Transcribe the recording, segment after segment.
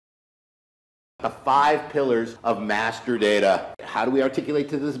The 5 pillars of master data. How do we articulate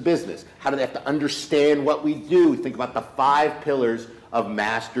to this business? How do they have to understand what we do? Think about the 5 pillars of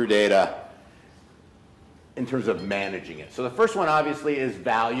master data in terms of managing it. So the first one obviously is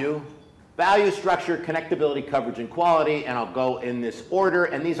value. Value, structure, connectability, coverage, and quality, and I'll go in this order,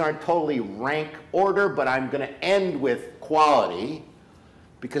 and these aren't totally rank order, but I'm going to end with quality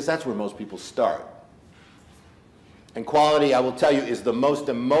because that's where most people start. And quality, I will tell you, is the most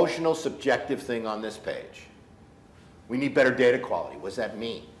emotional, subjective thing on this page. We need better data quality. What does that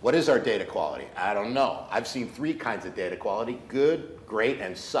mean? What is our data quality? I don't know. I've seen 3 kinds of data quality: good, great,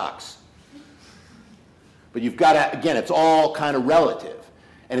 and sucks. But you've got to, again, it's all kind of relative.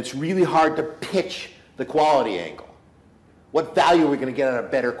 And it's really hard to pitch the quality angle. What value are we going to get out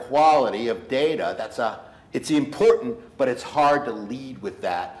of better quality of data? It's important, but it's hard to lead with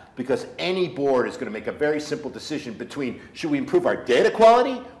that because any board is going to make a very simple decision between should we improve our data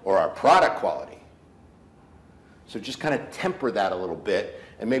quality or our product quality. So just kind of temper that a little bit,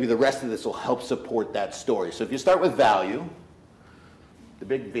 and maybe the rest of this will help support that story. So if you start with value, the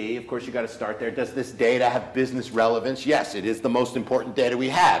big V, of course, you got to start there. Does this data have business relevance? Yes, it is the most important data we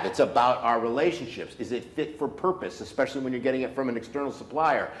have. It's about our relationships. Is it fit for purpose, especially when you're getting it from an external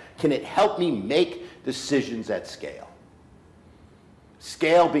supplier? Can it help me make decisions at scale?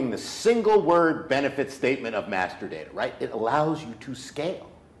 Scale being the single word benefit statement of master data, right? It allows you to scale.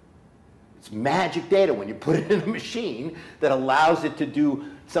 It's magic data when you put it in a machine that allows it to do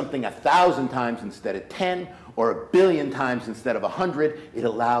something 1,000 times instead of 10, or 1 billion times instead of 100. It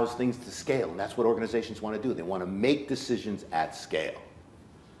allows things to scale, and that's what organizations want to do. They want to make decisions at scale.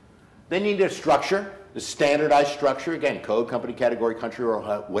 Then you need a structure, the standardized structure. Again, code, company, category, country, or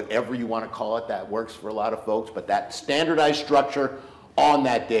whatever you want to call it. That works for a lot of folks, but that standardized structure on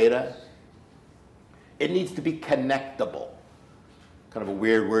that data, it needs to be connectable. Kind of a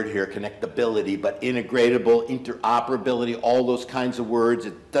weird word here, connectability, but integratable, interoperability, all those kinds of words.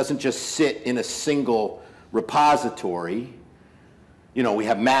 It doesn't just sit in a single repository. You know, we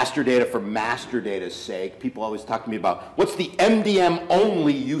have master data for master data's sake. People always talk to me about, what's the MDM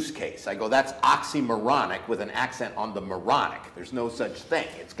only use case? I go, that's oxymoronic with an accent on the moronic. There's no such thing.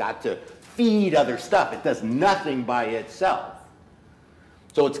 It's got to feed other stuff. It does nothing by itself.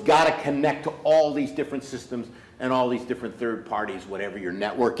 So it's got to connect to all these different systems and all these different third parties, whatever your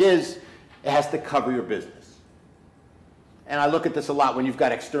network is. It has to cover your business. And I look at this a lot when you've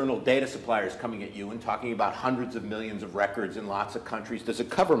got external data suppliers coming at you and talking about hundreds of millions of records in lots of countries. Does it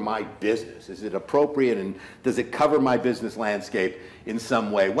cover my business? Is it appropriate, and does it cover my business landscape in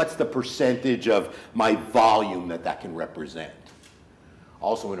some way? What's the percentage of my volume that can represent?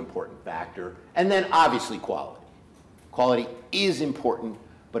 Also an important factor. And then obviously quality. Quality is important,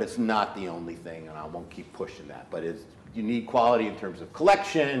 but it's not the only thing, and I won't keep pushing that. But you need quality in terms of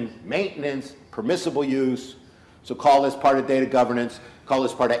collection, maintenance, permissible use. So call this part of data governance, call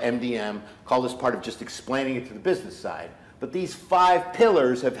this part of MDM, call this part of just explaining it to the business side. But these 5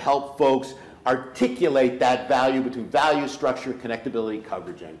 pillars have helped folks articulate that value between value, structure, connectability,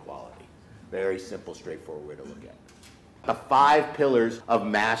 coverage, and quality. Very simple, straightforward way to look at it. The 5 pillars of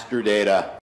master data.